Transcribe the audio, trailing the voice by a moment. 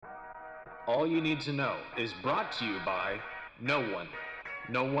All You Need to Know is brought to you by no one.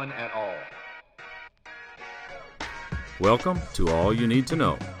 No one at all. Welcome to All You Need to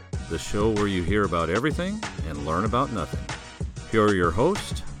Know, the show where you hear about everything and learn about nothing. Here are your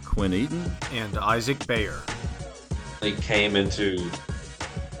hosts, Quinn Eaton and Isaac Bayer. I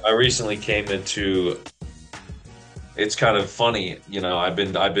recently came into it's kind of funny, I've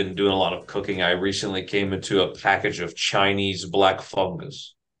been doing a lot of cooking. I recently came into a package of Chinese black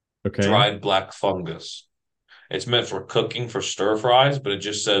fungus, Okay. dried black fungus. It's meant for cooking for stir fries, but it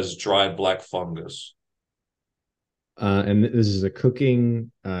just says dried black fungus. And this is a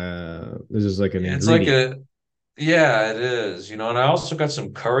cooking, this is like an It's like ingredient. yeah, it is, and I also got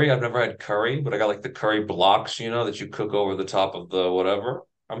some curry. I've never had curry, but I got like the curry blocks, that you cook over the top of the whatever.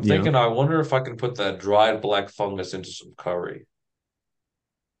 I'm Yeah. thinking, I wonder if I can put that dried black fungus into some curry.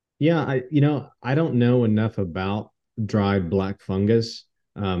 Yeah, I don't know enough about dried black fungus.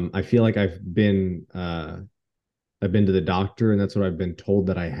 I feel like I've been to the doctor and that's what I've been told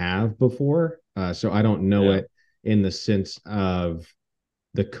that I have before. So I don't know Yeah. it in the sense of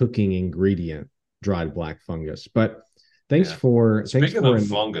the cooking ingredient, dried black fungus. But Yeah. thanks Speaking for of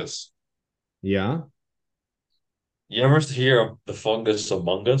fungus, yeah, you ever hear of the fungus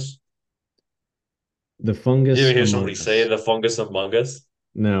among us? the You fungus ever hear among somebody say us. the fungus among us?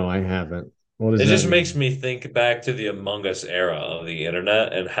 No, I haven't. What does It that just makes mean? me think back to the Among Us era of the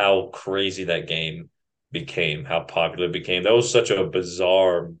internet and how crazy that game became, how popular it became. That was such a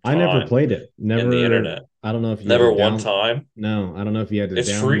bizarre I never time played it. in the Never. internet. I don't know if you had to Never one down. time. No, I don't know if you had to It's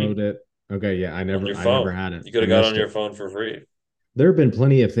download free it. Okay, yeah, on your I never phone. had it. You could I have got it on missed your it. phone for free. There have been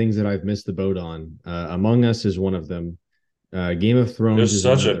plenty of things that I've missed the boat on. Among Us is one of them. Game of It Thrones was is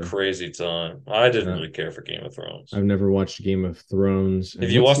such a another. crazy time. I didn't Uh, really care for Game of Thrones. I've never watched Game of Thrones. If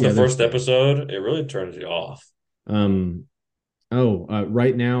And you what's watch the the other first thing? episode, it really turns you off. Um.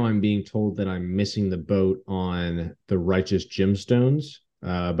 Right now I'm being told that I'm missing the boat on the Righteous Gemstones.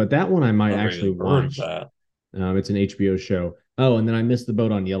 But that one I might Never actually even heard of watch. that. It's an HBO show. Oh, and then I missed the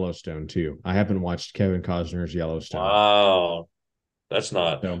boat on Yellowstone too. I haven't watched Kevin Costner's Yellowstone. Wow. That's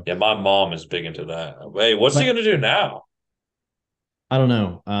not, So, yeah, my mom is big into that. Wait, what's he but gonna do now? I don't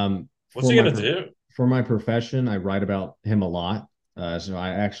know. What's he gonna do? For my profession, I write about him a lot. So I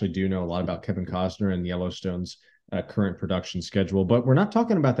actually do know a lot about Kevin Costner and Yellowstone's current production schedule. But we're not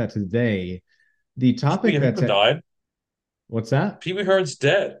talking about that today. The Pee topic Wee that's Herman at died. what's that? Pee Wee Herman's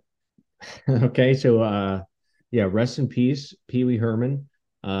dead Okay, so yeah, rest in peace, Pee Wee Herman.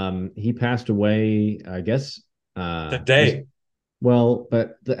 He passed away, I guess. This today. Well,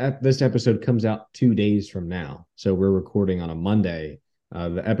 but this episode comes out 2 days from now. So we're recording on a Monday.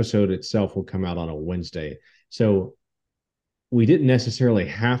 The episode itself will come out on a Wednesday. So we didn't necessarily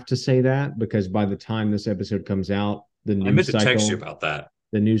have to say that because by the time this episode comes out, I meant to text you about that.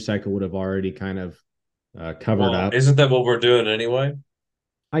 the news cycle would have already kind of covered Well, up. isn't that what we're doing anyway?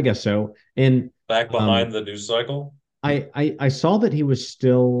 I guess so. And Back um, behind the news cycle? I saw that he was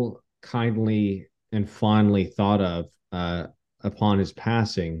still kindly and fondly thought of upon his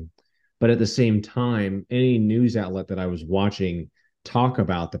passing, but at the same time, any news outlet that I was watching talk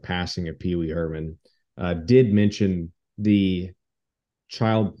about the passing of Pee Wee Herman did mention the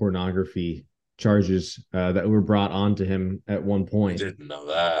child pornography charges that were brought onto him at one I point. didn't know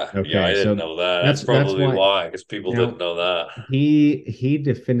that. Yeah, I Okay, didn't so know that. That's that's probably why why, because people didn't now know that. he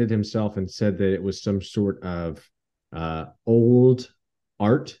defended himself and said that it was some sort of old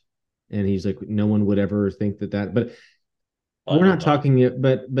art, and he's like, no one would ever think that. But I we're know not that. talking it.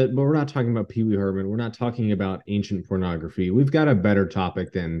 But we're not talking about Pee Wee Herman. We're not talking about ancient pornography. We've got a better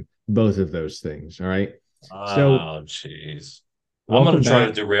topic than both of those things. All right. So Oh, jeez. I'm gonna welcome try to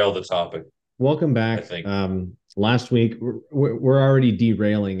back. derail the topic, Welcome I back. think. Last week we're already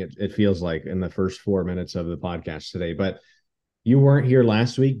derailing it. It feels like in the first 4 minutes of the podcast today, but you weren't here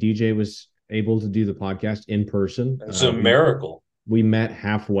last week. DJ was able to do the podcast in person. It's a miracle. We met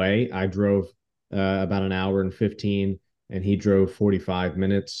halfway. I drove about an hour and 15, and he drove 45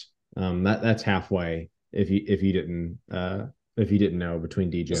 minutes. That's halfway. If you didn't know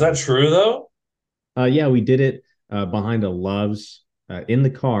between DJ Is and that myself. true though? Yeah, we did it behind a Love's in the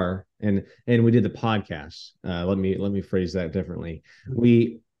car, and we did the podcast. Let me phrase that differently.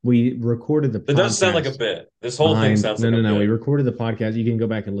 We recorded the It does sound like a podcast bit. This whole thing behind. sounds No, like a no, no. We bit. recorded the podcast. You can go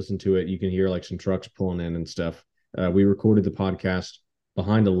back and listen to it. You can hear like some trucks pulling in and stuff. We recorded the podcast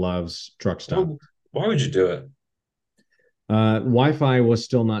behind a Love's truck stop. Why would you do it? Wi-Fi was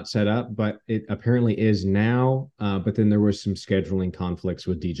still not set up, but it apparently is now. But then there was some scheduling conflicts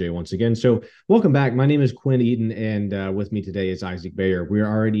with DJ once again. So welcome back. My name is Quinn Eaton, and with me today is Isaac Bayer. We're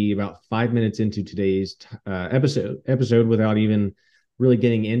already about 5 minutes into today's episode without even really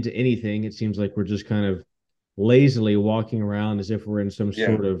getting into anything. It seems like we're just kind of lazily walking around as if we're in some Yeah.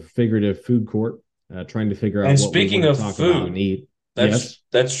 sort of figurative food court, trying to figure out And what we speaking want to of talk about and food, eat. that's Yes.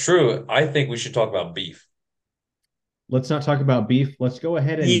 that's true. I think we should talk about beef. Let's not talk about beef. Let's go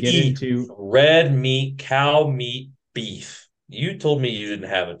ahead and get Beef, into. red meat, cow meat, beef. You told me you didn't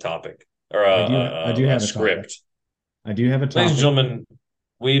have a topic or I do a have a topic. script. I do have a Ladies and topic. gentlemen,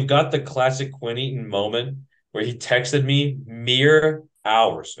 we've got the classic Quinn Eaton moment where he texted me mere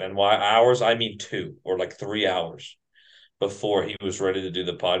hours, and by hours I mean 2 or like 3 hours before he was ready to do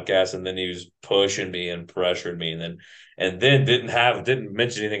the podcast, and then he was pushing me and pressured me, and then didn't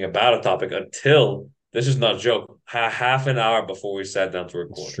mention anything about a topic until this is not a joke, half an hour before we sat down to It's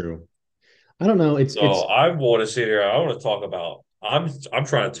record. true. I don't know. So I want to sit here. I want to talk about. I'm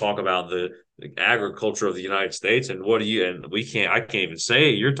trying to talk about the agriculture of the United States, and what do you? And we can't. I can't even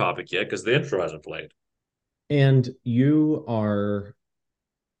say your topic yet because the intro hasn't played. and you are,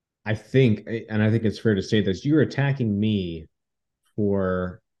 I think, and I think it's fair to say this, you're attacking me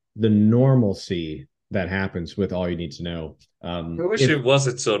for the normalcy that happens with all you need to know. I wish If it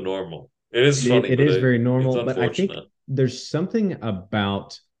wasn't so normal. It is funny, it but is very it's normal, but I think unfortunate. there's something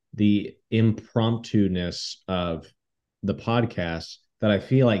about the impromptu-ness of the podcast that I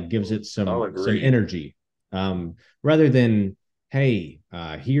feel like gives it I'll some agree. energy. Rather than, hey,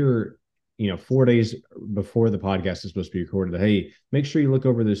 here, 4 days before the podcast is supposed to be recorded, hey, make sure you look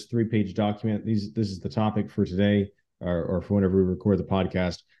over this 3-page document. This is the topic for today, or for whenever we record the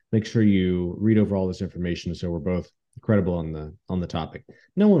podcast. Make sure you read over all this information so we're both credible on the topic.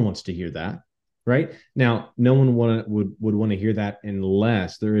 No one wants to hear that, right? Now, no one would want to hear that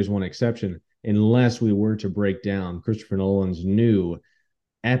unless there is one exception, unless we were to break down Christopher Nolan's new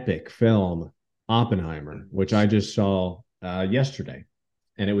epic film, Oppenheimer, which I just saw yesterday,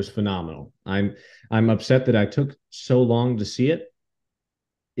 and it was phenomenal. I'm upset that I took so long to see it.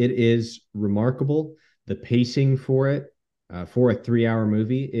 It is remarkable. The pacing for it, for a 3-hour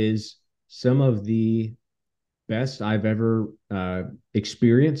movie, is some of the best I've ever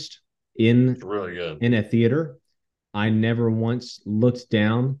experienced It's really good. in a theater. I never once looked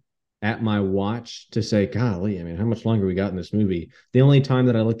down at my watch to say, golly, I mean, how much longer we got in this movie? The only time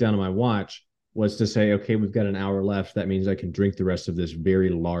that I looked down at my watch was to say, okay, we've got an hour left. That means I can drink the rest of this very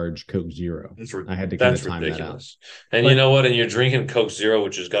large Coke Zero. I had to kind of That's time that out. ridiculous. And you But know what? And you're drinking Coke Zero,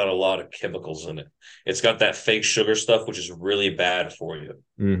 which has got a lot of chemicals in it. It's got that fake sugar stuff, which is really bad for you.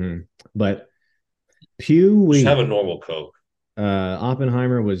 mm-hmm. But Just have a Pee-wee, normal Coke.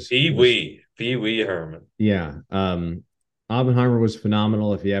 Oppenheimer Pee was Wee. Pee Wee Herman. yeah. Oppenheimer was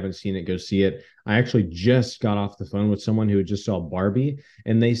phenomenal. If you haven't seen it, go see it. I actually just got off the phone with someone who just saw Barbie,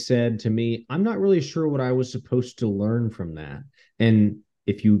 and they said to me, I'm not really sure what I was supposed to learn from that. And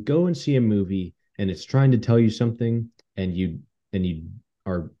if you go and see a movie and it's trying to tell you something, and you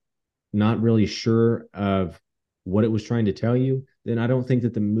are not really sure of what it was trying to tell you, then I don't think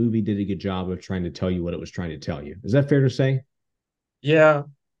that the movie did a good job of trying to tell you what it was trying to tell you. Is that fair to say? Yeah.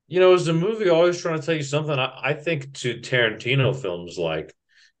 Is the movie always trying to tell you something? I think to Tarantino films, like,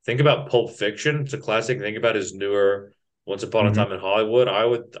 think about Pulp Fiction. It's a classic. Think about his newer Once Upon a Mm-hmm. Time in Hollywood.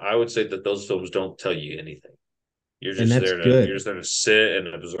 I would say that those films don't tell you anything. And that's You're good. just there to sit and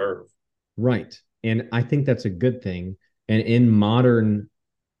observe. Right. And I think that's a good thing. And in modern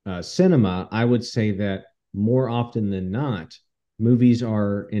cinema, I would say that more often than not, movies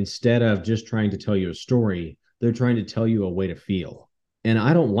are, instead of just trying to tell you a story, they're trying to tell you a way to feel. And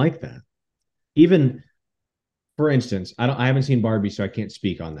I don't like that. Even, for instance, I haven't seen Barbie, so I can't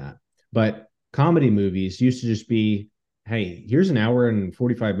speak on that. But comedy movies used to just be, hey, here's an hour and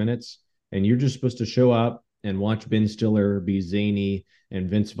 45 minutes, and you're just supposed to show up and watch Ben Stiller be zany and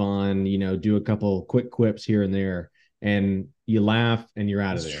Vince Vaughn, do a couple quick quips here and there, and you laugh and you're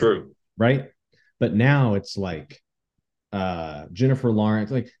out of It's there, true. right? But now it's like Jennifer Lawrence.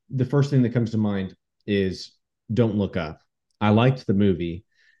 Like, the first thing that comes to mind is Don't Look Up. I liked the movie.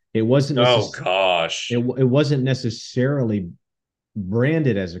 It wasn't Oh necessarily gosh. it wasn't necessarily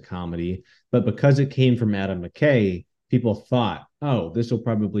branded as a comedy, but because it came from Adam McKay, people thought, oh, this will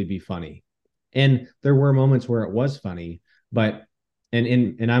probably be funny. And there were moments where it was funny, but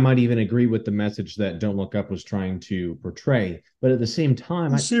and I might even agree with the message that Don't Look Up was trying to portray. But at the same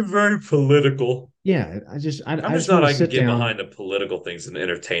time, You seem very political. I'm I just just not want to I can sit get down. behind the political things in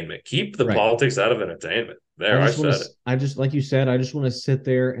entertainment. Keep the Right. politics out of entertainment. I There, I just want said to, it. I just, like you said, I just want to sit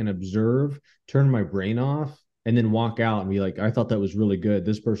there and observe, turn my brain off, and then walk out and be like, I thought that was really good.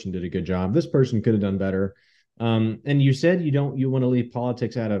 This person did a good job. This person could have done better. And you said you want to leave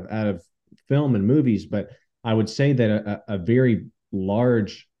politics out of film and movies, but I would say that a very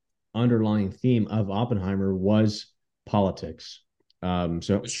large underlying theme of Oppenheimer was politics.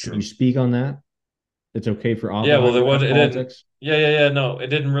 So It's can you true. speak on that? It's okay for Yeah, well, Oppenheimer there to was have it didn't. politics? Yeah. No, it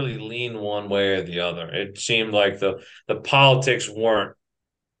didn't really lean one way or the other. It seemed like the politics weren't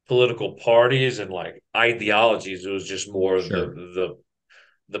political parties and like ideologies. It was just more Sure.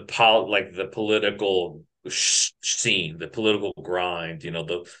 like the political scene, the political grind.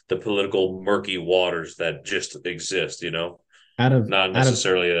 The political murky waters that just exist. Out of out of Not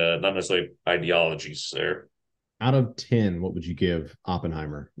necessarily ideologies there. out of 10, what would you give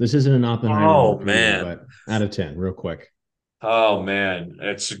Oppenheimer? This isn't an Oppenheimer Oh review, man. but out of 10, real quick. Oh man.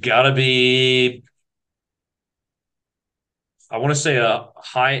 It's gotta be, I want to say a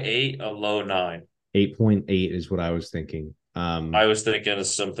high eight, a low nine. 8.8 is what I was thinking. I was thinking of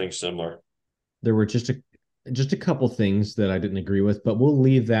something similar. There were just a couple things that I didn't agree with, but we'll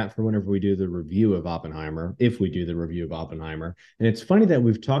leave that for whenever we do the review of Oppenheimer, if we do the review of Oppenheimer. And it's funny that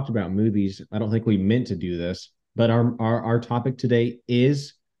we've talked about movies. I don't think we meant to do this, but our topic today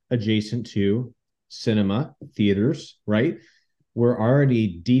is adjacent to cinema, theaters, right? We're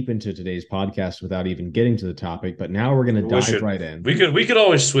already deep into today's podcast without even getting to the topic, but now we're going to We dive should right in, we could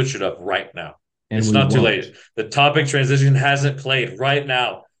always switch it up right now. and It's we not too won't. late. The topic transition hasn't played. Right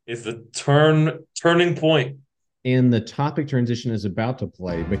now is the turning point. And the topic transition is about to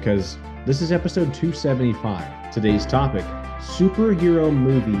play because this is episode 275. Today's topic: superhero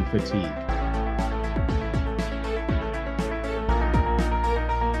movie fatigue.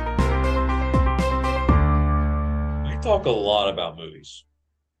 We talk a lot about movies.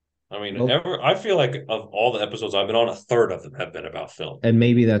 I mean, Well, I feel like of all the episodes I've been on, a third of them have been about film. and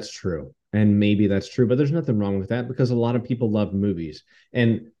maybe that's true. And maybe that's true, but there's nothing wrong with that because a lot of people love movies.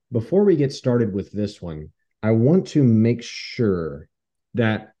 And before we get started with this one, I want to make sure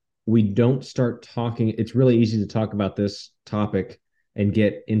that we don't start talking. It's really easy to talk about this topic and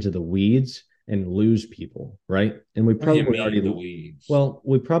get into the weeds and lose people, right? And What do you mean the weeds?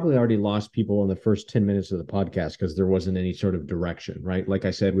 we probably already lost people in the first 10 minutes of the podcast because there wasn't any sort of direction, right? Like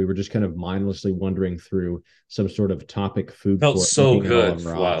I said, we were just kind of mindlessly wandering through some sort of topic food Felt court, so looking at all good of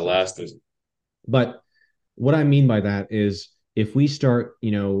our for while it options. lasted. But what I mean by that is if we start,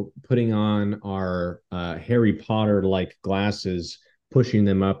 putting on our Harry Potter like glasses, pushing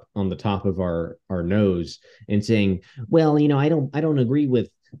them up on the top of our nose and saying, well, I don't agree with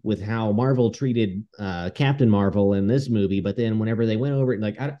how Marvel treated Captain Marvel in this movie, but then whenever they went over it,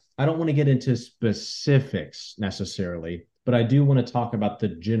 like I don't want to get into specifics necessarily, but I do want to talk about the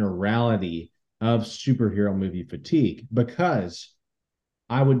generality of superhero movie fatigue because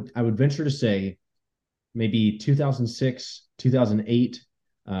I would venture to say maybe 2006, 2008,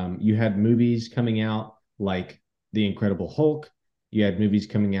 you had movies coming out like The Incredible Hulk. You had movies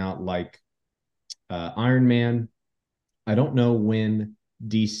coming out like Iron Man. I don't know when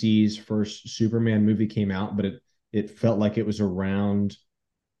DC's first Superman movie came out, but it felt like it was around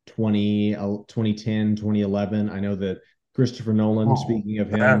 2010, 2011. I know that Christopher Nolan, Oh, speaking of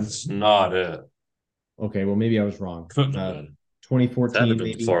him, that's not it. okay, well, maybe I was wrong. Couldn't have been. It had to 2014, have been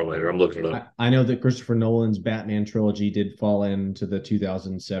maybe. far later. I'm looking it up. I know that Christopher Nolan's Batman trilogy did fall into the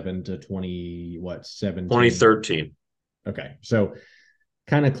 2007 to 17. 2013. Okay, so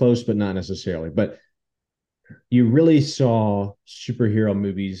kind of close, but not necessarily. But you really saw superhero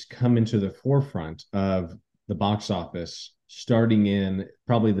movies come into the forefront of the box office starting in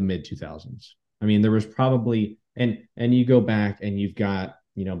probably the mid 2000s. I mean, there was probably and you go back and you've got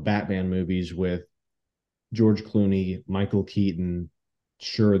Batman movies with George Clooney, Michael Keaton.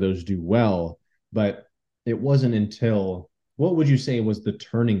 Sure, those do well, but it wasn't until what would you say was the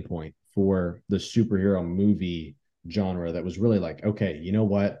turning point for the superhero movie genre that was really like, okay, you know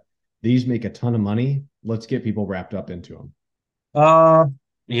what? These make a ton of money. Let's get people wrapped up into them. Uh,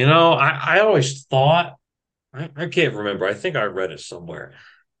 I always thought, I can't remember. I think I read it somewhere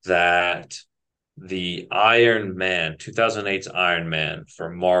that the Iron Man, 2008's Iron Man for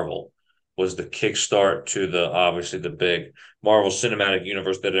Marvel was the kickstart to the obviously the big Marvel Cinematic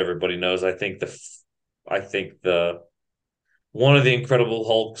Universe that everybody knows. I think the one of the Incredible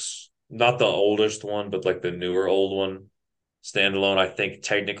Hulks, not the oldest one, but like the newer old one, standalone, I think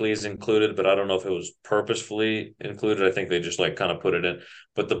technically is included, but I don't know if it was purposefully included. I think they just like kind of put it in.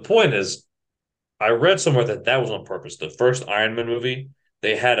 But the point is, I read somewhere that that was on purpose. The first Iron Man movie,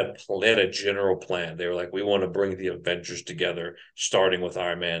 they had a general plan. They were like, we want to bring the Avengers together, starting with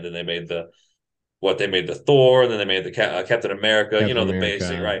Iron Man. Then they made the Thor, and then they made the Captain America. Captain The basic,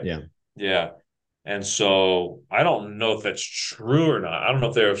 America, right? yeah. Yeah. And so I don't know if that's true or not. I don't know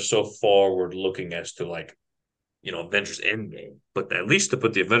if they're so forward looking as to like Avengers Endgame, but at least to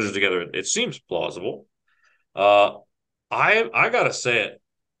put the Avengers together, it seems plausible. Uh, I gotta say it.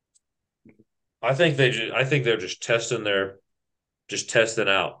 I think they're just testing their just testing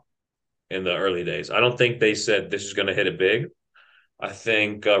out in the early days. I don't think they said this is going to hit it big. I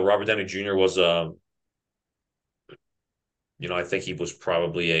think Robert Downey Jr. was I think he was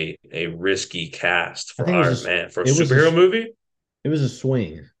probably a risky cast I for think Iron Man for a it was superhero movie. it was a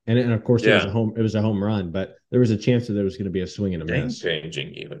swing, and of course Yeah, it was a home run, but there was a chance that there was going to be a swing and a game miss.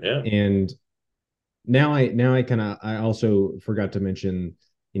 changing even. Yeah, And I also forgot to mention,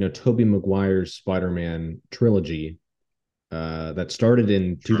 Tobey Maguire's Spider-Man trilogy that started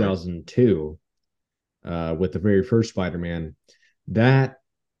in true. 2002 with the very first Spider-Man. That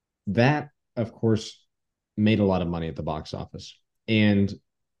that of course made a lot of money at the box office, and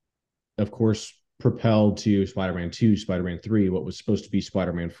of course propelled to Spider-Man 2, Spider-Man 3, what was supposed to be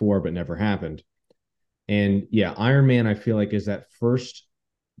Spider-Man 4 but never happened. And yeah, Iron Man I feel like is that first.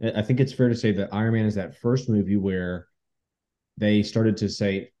 I think it's fair to say that Iron Man is that first movie where they started to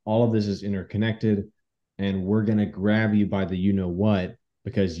say all of this is interconnected, and we're going to grab you by the you know what,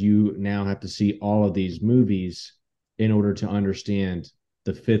 because you now have to see all of these movies in order to understand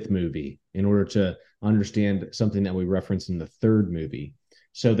the fifth movie, in order to understand something that we reference in the third movie.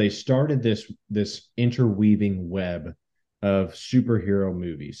 So they started this interweaving web of superhero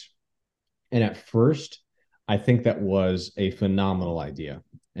movies. And at first, I think that was a phenomenal idea.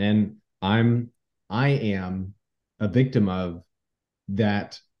 And I am a victim of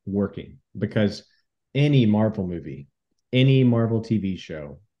that working, because any Marvel movie, any Marvel TV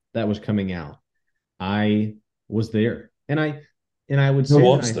show that was coming out, I was there. And I would Who say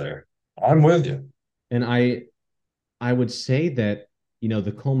that was there? I'm with you. and I would say that,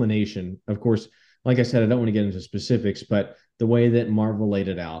 the culmination, of course, like I said, I don't want to get into specifics, but the way that Marvel laid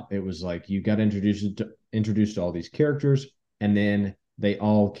it out, it was like you got introduced to all these characters, and then they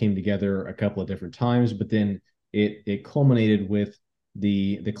all came together a couple of different times, but then it culminated with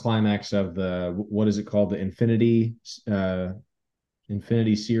the climax of the, what is it called, the Infinity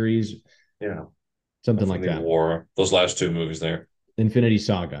series, Yeah, something like Infinity that. War. Those last two movies there, Infinity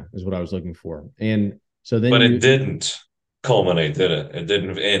Saga is what I was looking for. And so then but it you didn't culminate, did it? It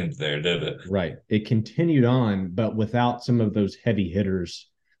didn't end there, did it? Right. It continued on, but without some of those heavy hitters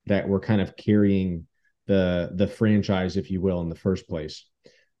that were kind of carrying the franchise, if you will, in the first place.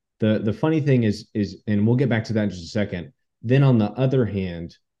 The funny thing is, and we'll get back to that in just a second. Then on the other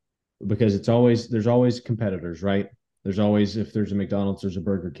hand, because there's always competitors, right? There's always, if there's a McDonald's, there's a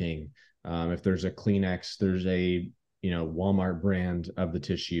Burger King. If there's a Kleenex, there's a Walmart brand of the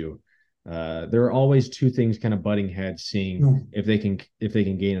tissue. There are always two things kind of butting heads, seeing if they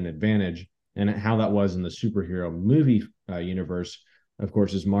can gain an advantage. And how that was in the superhero movie universe, of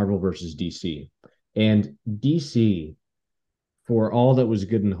course, is Marvel versus DC. And DC, for all that was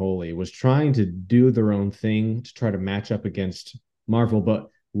good and holy, was trying to do their own thing to try to match up against Marvel. But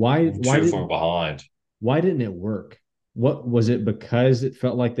Too far behind. why didn't it work? What was it? Because it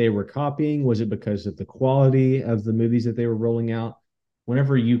felt like they were copying? Was it because of the quality of the movies that they were rolling out?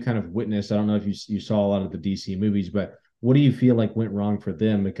 Whenever you kind of witnessed, I don't know if you saw a lot of the DC movies, but what do you feel like went wrong for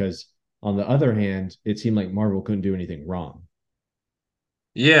them? Because on the other hand, it seemed like Marvel couldn't do anything wrong.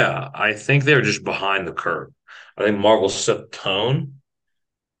 Yeah, I think they're just behind the curve. I think Marvel set the tone,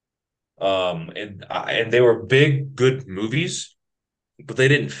 and they were big, good movies, but they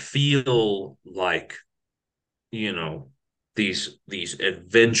didn't feel like you know these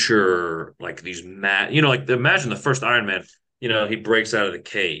adventure like these mad like imagine the first Iron Man. He breaks out of the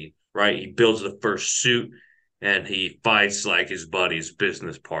cave, right? He builds the first suit, and he fights like his buddy's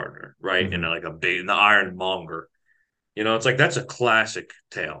business partner, right? And Mm-hmm. like the Ironmonger. It's like that's a classic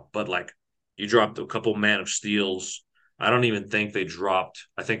tale, but like you dropped a couple Man of Steels. I don't even think they dropped.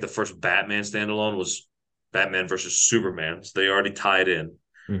 I think the first Batman standalone was Batman versus Superman. So they already tied in.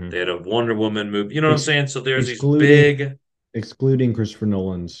 Mm-hmm. They had a Wonder Woman movie. You know what I'm Ex- saying? So there's these excluding big, excluding Christopher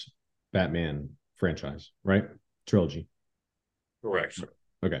Nolan's Batman franchise, right? Trilogy. correct.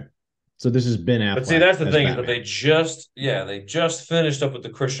 Okay. So this is Ben But see, Affleck that's the as thing is that Batman. they just finished up with the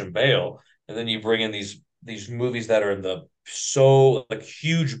Christian Bale, and then you bring in these movies that are in the so like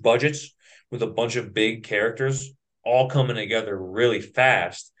huge budgets with a bunch of big characters all coming together really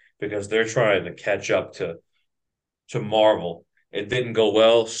fast because they're trying to catch up to Marvel. It didn't go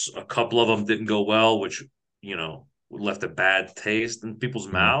well. A couple of them didn't go well, which left a bad taste in people's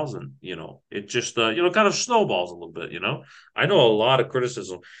Mhm. mouths, and it just kind of snowballs a little bit. I know a lot of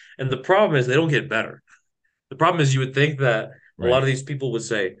criticism, and the problem is they don't get better. The problem is you would think that a lot Right. of these people would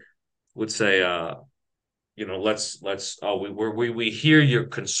say let's we hear your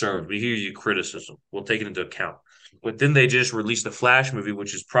concerns, we hear your criticism, we'll take it into account. But then they just released the Flash movie,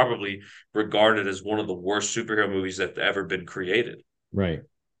 which is probably regarded as one of the worst superhero movies that ever been created. Right.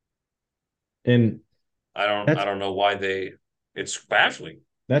 And I don't that's I don't know why they. It's baffling.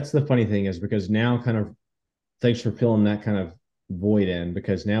 That's the funny thing is because now kind of thanks for filling that kind of void in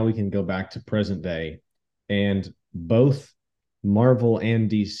because now we can go back to present day and both Marvel and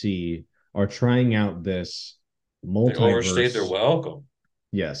DC are trying out this They overstayed their multiverse. welcome.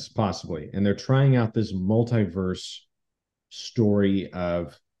 Yes, possibly. And they're trying out this multiverse story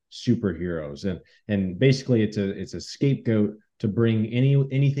of superheroes. And basically it's a scapegoat to bring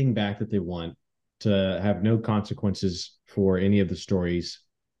anything back that they want, to have no consequences for any of the stories,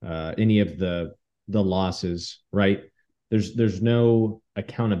 any of the losses, right? There's no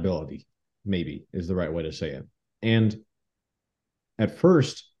accountability, maybe is the right way to say it. And at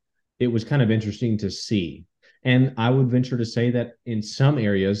first, it was kind of interesting to see. And I would venture to say that in some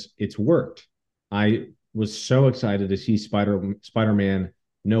areas it's worked. I was so excited to see Spider-Man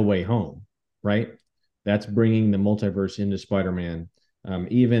No Way Home, right? That's bringing the multiverse into Spider-Man.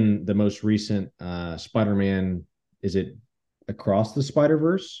 Even the most recent Spider-Man, is it Across the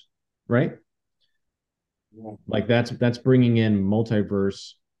Spider-Verse, right? Like that's bringing in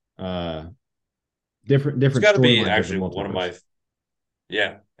multiverse, uh, It's different got to be storylines of the actually one of multiverse. my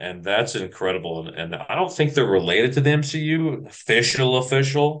yeah, and that's incredible. And I don't think they're related to the MCU,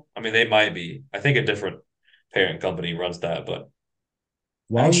 official. I mean, they might be. I think a different parent company runs that, but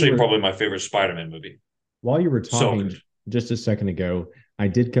While you actually, were probably my favorite Spider-Man movie. while you were So talking good. just a second ago, I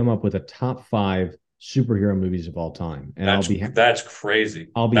did come up with a top five superhero movies of all time, and That's crazy.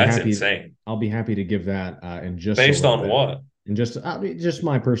 I'll be That's happy insane. I'll be happy to give that in just a Based little on bit. what? And just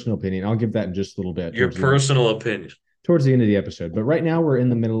my personal opinion, I'll give that in just a little bit Your personal opinion. towards the end of the episode. But right now we're in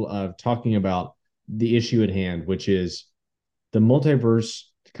the middle of talking about the issue at hand, which is the multiverse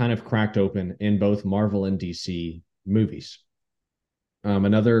kind of cracked open in both Marvel and DC movies.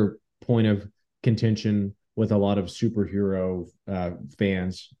 Another point of contention with a lot of superhero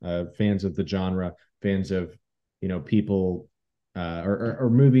fans of the genre, fans of people or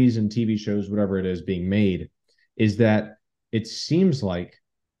movies and TV shows, whatever it is being made, is that it seems like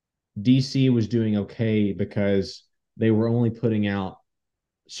DC was doing okay because they were only putting out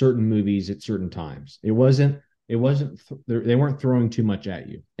certain movies at certain times. They weren't throwing too much at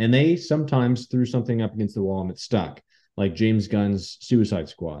you, and they sometimes threw something up against the wall and it stuck. Like James Gunn's Suicide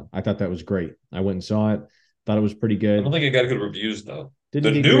Squad, I thought that was great. I went and saw it, thought it was pretty I don't good. think it got good reviews though.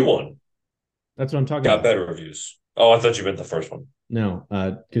 Didn't The get new great. one That's what I'm talking got about. better reviews. Oh, I thought you meant the first one. No,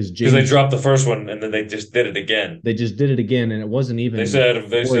 Because they James, dropped the first one and then they just did it again. they just did it again, and it wasn't They even said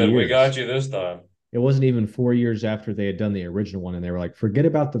they four said we got years. you this time. It wasn't even 4 years after they had done the original one, and they were like, "Forget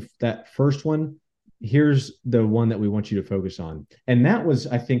about that first one. Here's the one that we want you to focus on." And that was,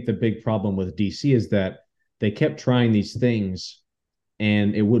 I think, the big problem with DC is that they kept trying these things,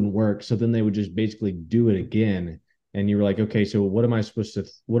 and it wouldn't work. So then they would just basically do it again, and you were like, "Okay, so what am I supposed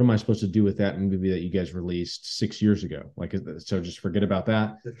to do with that movie that you guys released 6 years ago? Like, so just forget about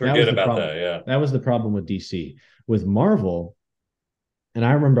that." That was Forget the about problem. that. Yeah. That was the problem with DC. With Marvel, and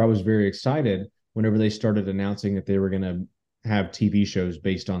I remember I was very excited whenever they started announcing that they were going to have TV shows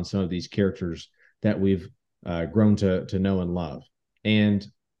based on some of these characters that we've grown to know and love. And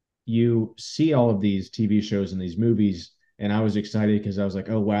you see all of these TV shows and these movies, and I was excited because I was like,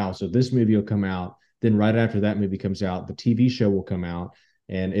 oh wow, so this movie will come out. Then right after that movie comes out, the TV show will come out,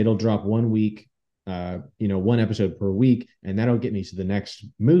 and it'll drop one week, one episode per week, and that'll get me to the next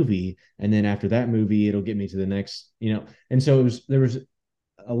movie. And then after that movie, it'll get me to the next, And so there was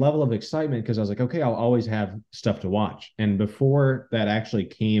a level of excitement because I was like, okay, I'll always have stuff to watch. And before that actually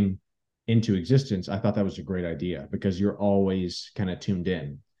came into existence, I thought that was a great idea because you're always kind of tuned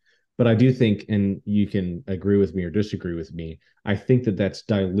in. But I do think, and you can agree with me or disagree with me, I think that that's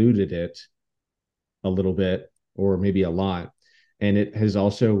diluted it a little bit or maybe a lot. And it has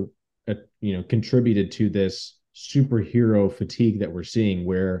also, contributed to this superhero fatigue that we're seeing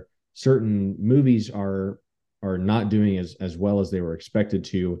where certain movies are not doing as well as they were expected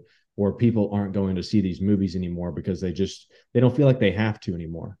to, or people aren't going to see these movies anymore because they don't feel like they have to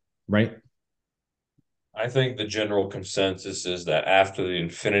anymore, right? I think the general consensus is that after the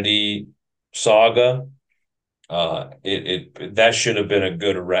Infinity Saga, that should have been a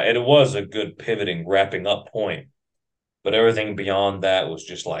good it was a good pivoting wrapping up point, but everything beyond that was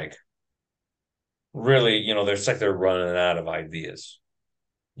just like really, there's like they're running out of ideas.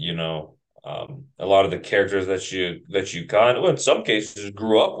 You know, a lot of the characters that you kind of, well, in some cases,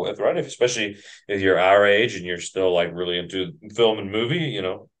 grew up with, right? Especially if you're our age and you're still like really into film and movie,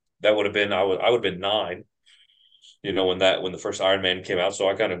 that would have been I would have been 9, when the first Iron Man came out. So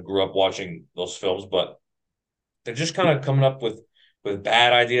I kind of grew up watching those films, but they're just kind of coming up with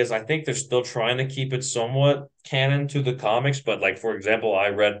bad ideas. I think they're still trying to keep it somewhat canon to the comics, but like for example, I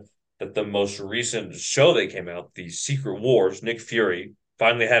read that the most recent show they came out, the Secret Wars, Nick Fury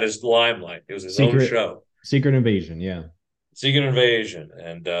finally had his limelight. It was his own Secret show, Secret Invasion, yeah. Secret Invasion,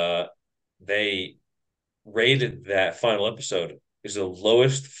 and they rated that final episode is the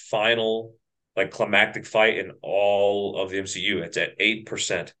lowest final like climactic fight in all of the MCU. It's at 8%.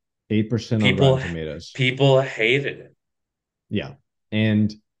 8% on Rotten People Tomatoes. people hated it. Yeah.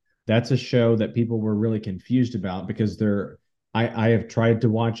 And that's a show that people were really confused about because I have tried to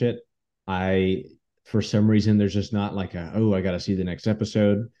watch it. I for some reason there's just not like I gotta see the next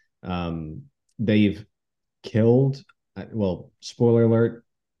episode. They've killed well, spoiler alert,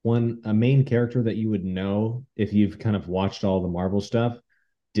 a main character that you would know if you've kind of watched all the Marvel stuff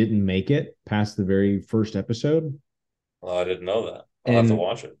didn't make it past the very first episode. Well, I didn't know that. I'll have to And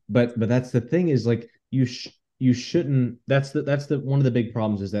watch it. but that's the thing is like you shouldn't that's the one of the big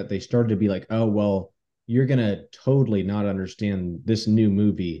problems is that they started to be like, oh well, you're gonna totally not understand this new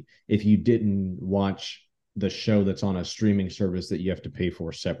movie if you didn't watch the show that's on a streaming service that you have to pay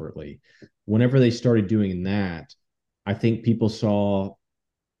for separately. Whenever they started doing that, I think people saw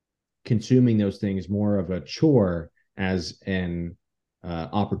consuming those things more of a chore as an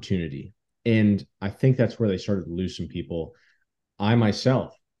opportunity. And I think that's where they started to lose some people. I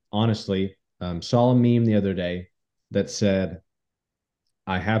myself, honestly, saw a meme the other day that said,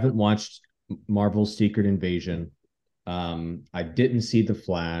 I haven't watched Marvel's Secret Invasion. I didn't see The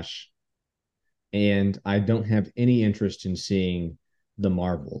Flash, and I don't have any interest in seeing the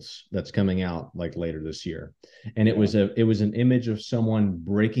Marvels that's coming out like later this year. And it was an image of someone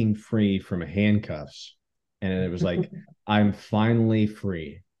breaking free from handcuffs, and it was like, I'm finally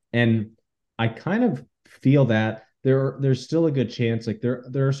free. And I kind of feel that there's still a good chance. Like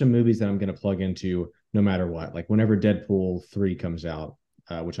there are some movies that I'm going to plug into no matter what. Like whenever Deadpool 3 comes out,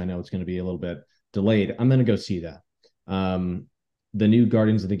 which I know it's going to be a little bit delayed, I'm going to go see that. The new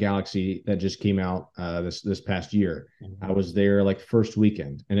Guardians of the Galaxy that just came out this past year, I was there like first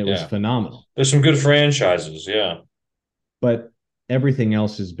weekend, and it was phenomenal. There's some good franchises, yeah. But everything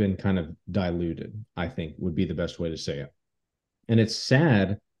else has been kind of diluted, I think would be the best way to say it. And it's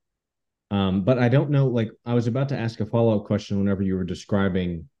sad. But I don't know, like I was about to ask a follow-up question whenever you were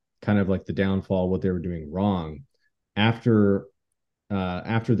describing kind of like the downfall, what they were doing wrong. After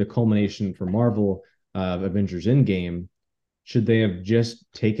the culmination for Marvel of Avengers Endgame, should they have just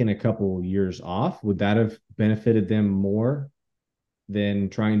taken a couple years off? Would that have benefited them more than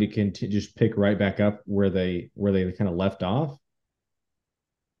trying to just pick right back up where they kind of left off?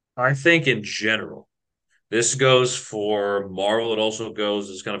 I think in general, this goes for Marvel. It also goes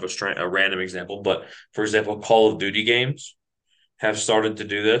as kind of a random example, but for example, Call of Duty games have started to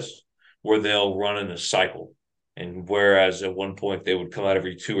do this where they'll run in a cycle. And whereas at one point they would come out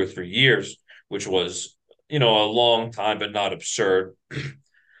every 2 or 3 years, which was, a long time, but not absurd.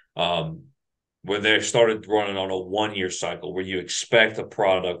 um, where they started running on a 1 year cycle where you expect a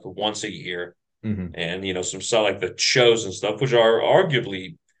product once a year. Mm-hmm. And, some stuff like the shows and stuff, which are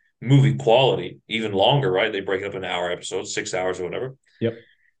arguably movie quality, even longer, right? They break it up in hour episodes, 6 hours or whatever. Yep.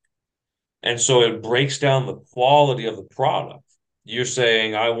 And so it breaks down the quality of the product. You're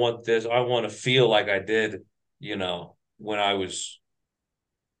saying, I want this, I want to feel like I did, when I was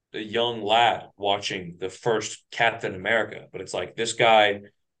a young lad watching the first Captain America. But it's like this guy,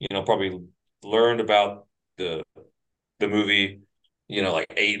 probably learned about the movie,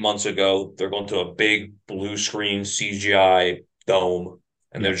 like 8 months ago. They're going to a big blue screen CGI dome,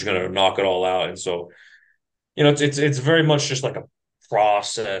 and they're just going to knock it all out. And so, it's very much just like a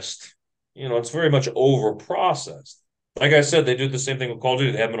processed, it's very much over processed. Like I said, they do the same thing with Call of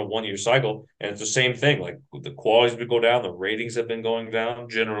Duty. They have them in a 1 year cycle, and it's the same thing. Like the quality's been go down, the ratings have been going down.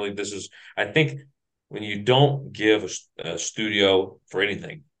 Generally, I think, when you don't give a studio for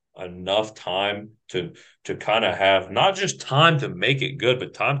anything enough time to kind of have not just time to make it good,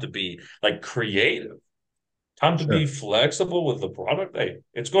 but time to be like creative, time to be flexible with the product. Hey,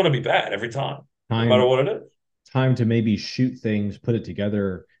 it's going to be bad every time, no matter what it is. Time to maybe shoot things, put it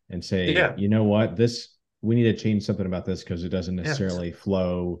together, and say, you know what, we need to change something about this because it doesn't necessarily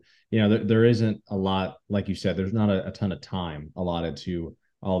flow. There isn't a lot, like you said, there's not a ton of time allotted to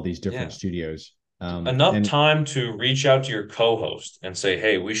all these different studios. Enough time to reach out to your co-host and say,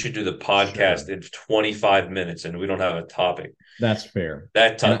 hey, we should do the podcast in 25 minutes and we don't have a topic. That's fair.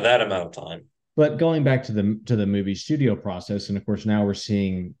 That amount of time. But going back to the movie studio process, and of course now we're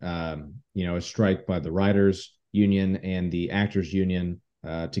seeing a strike by the writers union and the actors union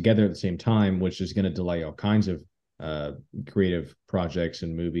together at the same time, which is going to delay all kinds of creative projects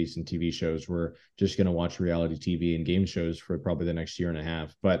and movies and TV shows. We're just going to watch reality TV and game shows for probably the next year and a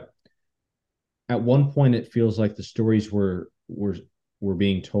half. But at one point, it feels like the stories were were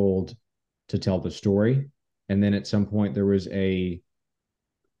being told to tell the story, and then at some point there was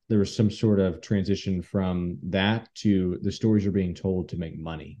some sort of transition from that to the stories are being told to make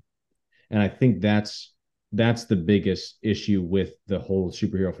money. And I think that's the biggest issue with the whole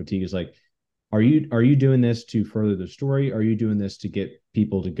superhero fatigue is like, are you doing this to further the story? Are you doing this to get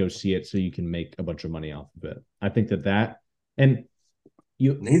people to go see it so you can make a bunch of money off of it? I think that and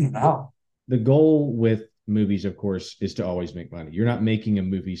you Neither now. the goal with movies, of course, is to always make money. You're not making a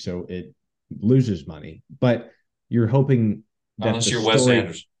movie so it loses money, but you're hoping that Unless the you're Wes story,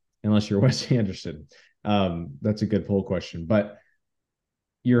 Anderson. unless you're Wes Anderson. That's a good poll question, but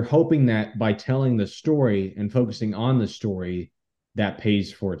you're hoping that by telling the story and focusing on the story, that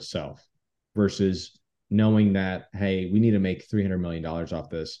pays for itself versus knowing that, hey, we need to make $300 million off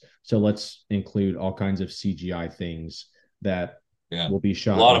this. So let's include all kinds of CGI things that will be A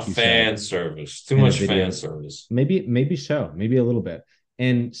shot, lot like of you fan said, service. Too in a much video. fan service. Maybe so, maybe a little bit.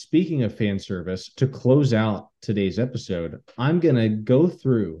 And speaking of fan service, to close out today's episode, I'm going to go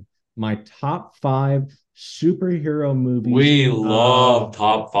through my top 5 superhero movies. We love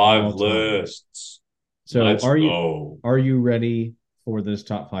top 5 all time. lists. So Let's are go. you ready for this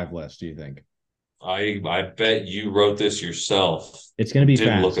top 5 list, do you think? I bet you wrote this yourself. It's going to be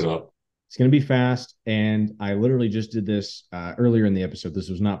Didn't fast. look it up. It's going to be fast. And I literally just did this earlier in the episode. This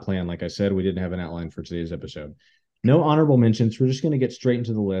was not planned. Like I said, we didn't have an outline for today's episode. No honorable mentions. We're just going to get straight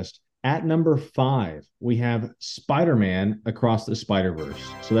into the list. At number 5, we have Spider-Man Across the Spider-Verse.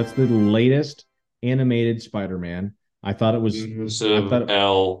 So that's the latest animated Spider-Man. I thought it was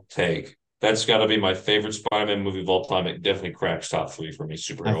L take. That's got to be my favorite Spider-Man movie of all time. It definitely cracks top 3 for me,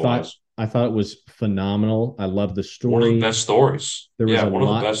 superhero-wise. I thought it was phenomenal. I love the story. One of the best stories. There was one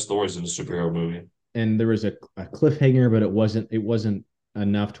of the best stories in a superhero movie. And there was a cliffhanger, but it wasn't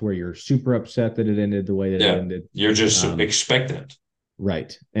enough to where you're super upset that it ended the way that it ended. You're just expectant.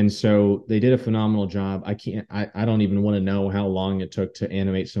 Right. And so they did a phenomenal job. I don't even want to know how long it took to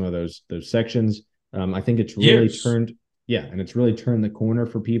animate some of those sections. I think it's really turned the corner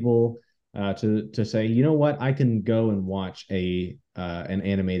for people to say, you know what, I can go and watch an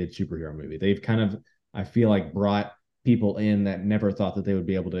animated superhero movie. They've kind of, I feel like, brought people in that never thought that they would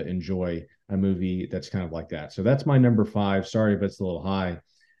be able to enjoy a movie that's kind of like that. So that's my number 5. Sorry if it's a little high.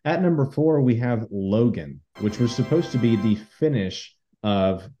 At number 4, we have Logan, which was supposed to be the finish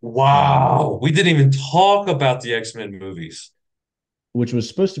of we didn't even talk about the X-Men movies, which was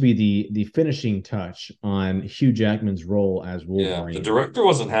supposed to be the finishing touch on Hugh Jackman's role as Wolverine. The director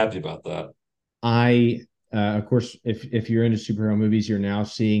wasn't happy about that. Of course, if you're into superhero movies, you're now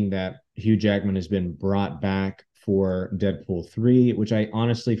seeing that Hugh Jackman has been brought back for Deadpool 3, which I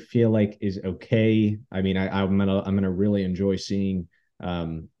honestly feel like is okay. I mean, I'm gonna really enjoy seeing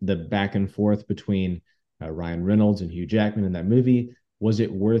the back and forth between Ryan Reynolds and Hugh Jackman in that movie. Was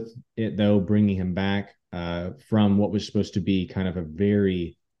it worth it though, bringing him back from what was supposed to be kind of a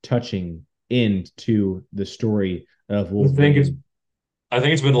very touching end to the story of Wolverine? I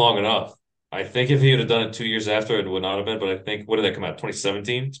think it's been long enough. I think if he would have done it 2 years after, it would not have been. But I think, what did that come out?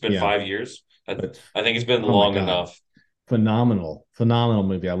 2017? It's been 5 years. I think it's been long enough. Phenomenal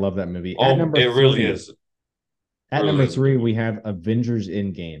movie. I love that movie. Really is. At number 3, we have Avengers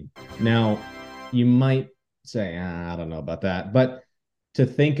Endgame. Now, you might say, I don't know about that, but to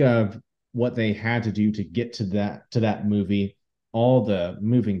think of what they had to do to get to that movie, all the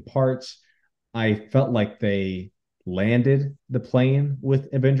moving parts, I felt like they landed the plane with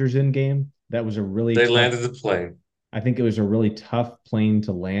Avengers Endgame. That was landed the plane. I think it was a really tough plane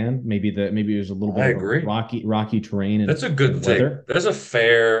to land. Maybe it was a little bit of rocky terrain. That's a good take. That's a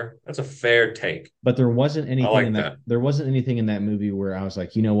fair take. But there wasn't anything there wasn't anything in that movie where I was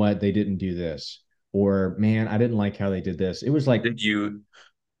like, you know what, they didn't do this, or man, I didn't like how they did this. It was like, Did you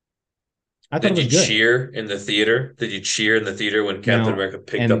good. cheer in the theater? Did you cheer in the theater when Captain America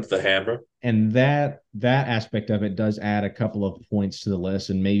picked up the hammer? And that aspect of it does add a couple of points to the list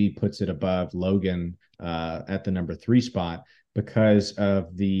and maybe puts it above Logan at the number 3 spot because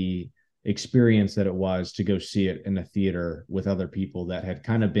of the experience that it was to go see it in a theater with other people that had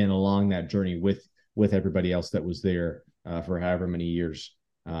kind of been along that journey with everybody else that was there for however many years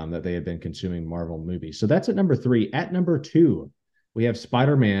that they had been consuming Marvel movies. So that's at number 3. At number 2, we have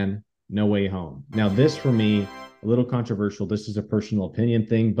Spider-Man No Way Home. Now, this for me, a little controversial. This is a personal opinion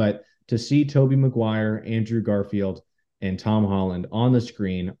thing, but to see Tobey Maguire, Andrew Garfield, and Tom Holland on the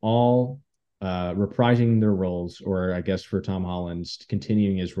screen, all reprising their roles, or I guess for Tom Holland's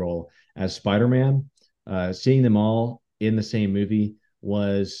continuing his role as Spider-Man, seeing them all in the same movie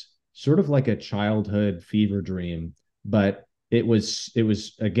was sort of like a childhood fever dream, but it was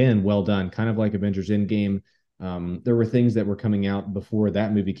again well done, kind of like Avengers Endgame. There were things that were coming out before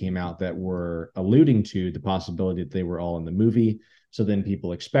that movie came out that were alluding to the possibility that they were all in the movie. So then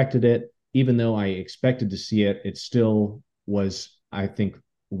people expected it. Even though I expected to see it, it still was, I think,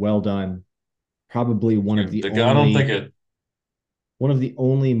 well done. Probably one of the only, I don't think it. one of the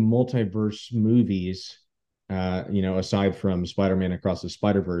only multiverse movies, aside from Spider-Man Across the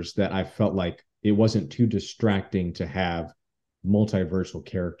Spider-Verse, that I felt like it wasn't too distracting to have multiversal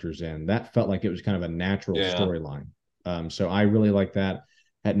characters in. That felt like it was kind of a natural storyline. So I really like that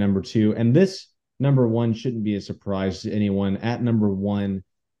at number 2. And this number 1 shouldn't be a surprise to anyone. At number 1,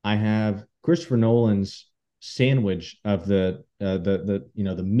 I have Christopher Nolan's sandwich of the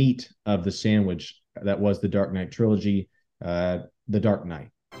meat of the sandwich that was the Dark Knight trilogy, The Dark Knight.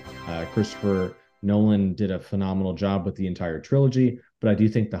 Christopher Nolan did a phenomenal job with the entire trilogy, but I do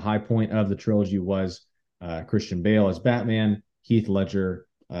think the high point of the trilogy was Christian Bale as Batman, Heath Ledger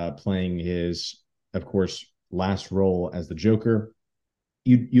playing his, of course, last role as the Joker.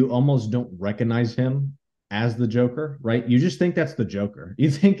 You almost don't recognize him as the Joker, right? You just think that's the Joker. You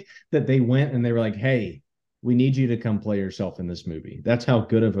think that they went and they were like, hey, we need you to come play yourself in this movie. That's how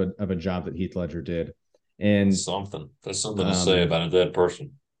good of a job that Heath Ledger did. And There's something to say about a dead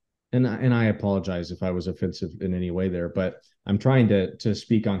person. And I apologize if I was offensive in any way there, but I'm trying to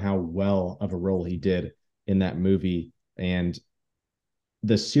speak on how well of a role he did in that movie. And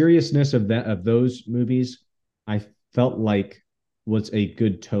the seriousness of those movies, I felt like was a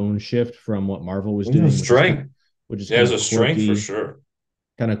good tone shift from what Marvel was doing. Which is there's a strength for sure.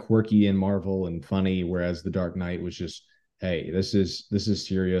 Kind of quirky in Marvel and funny, whereas The Dark Knight was just, hey, this is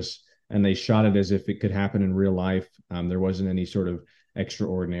serious. And they shot it as if it could happen in real life. There wasn't any sort of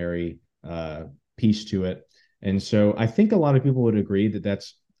extraordinary piece to it. And so I think a lot of people would agree that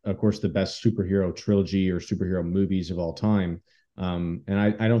that's, of course, the best superhero trilogy or superhero movies of all time. And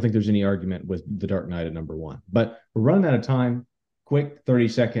I don't think there's any argument with The Dark Knight at number 1. But we're running out of time. Quick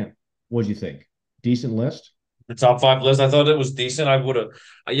 30-second. What'd you think? Decent list? The top 5 list, I thought it was decent. I would have,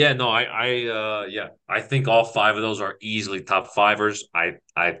 I think all 5 of those are easily top 5ers. I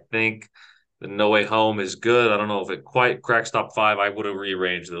think the No Way Home is good. I don't know if it quite cracks top 5. I would have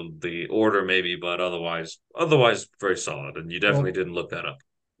rearranged the order maybe, but otherwise very solid. And you definitely didn't look that up.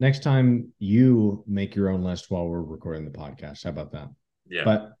 Next time you make your own list while we're recording the podcast. How about that? Yeah.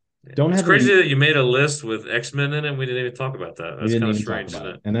 But it's crazy that you made a list with X-Men in it and we didn't even talk about that. That's kind of strange, isn't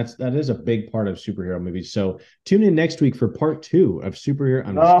it? And that is a big part of superhero movies. So tune in next week for part 2 of superhero.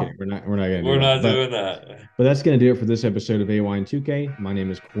 I'm just kidding. We're not doing that. But that's going to do it for this episode of AY2K. My name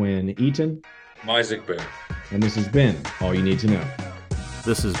is Quinn Eaton. I'm Isaac Bear. And this has been All You Need to Know.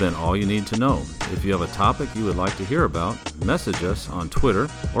 This has been All You Need to Know. If you have a topic you would like to hear about, message us on Twitter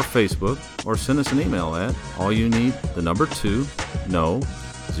or Facebook, or send us an email at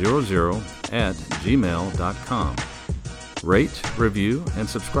allyouneedthenumber2know00@gmail.com. Rate, review, and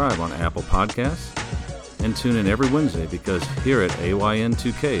subscribe on Apple Podcasts. And tune in every Wednesday because here at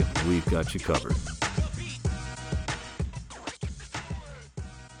AYN2K, we've got you covered.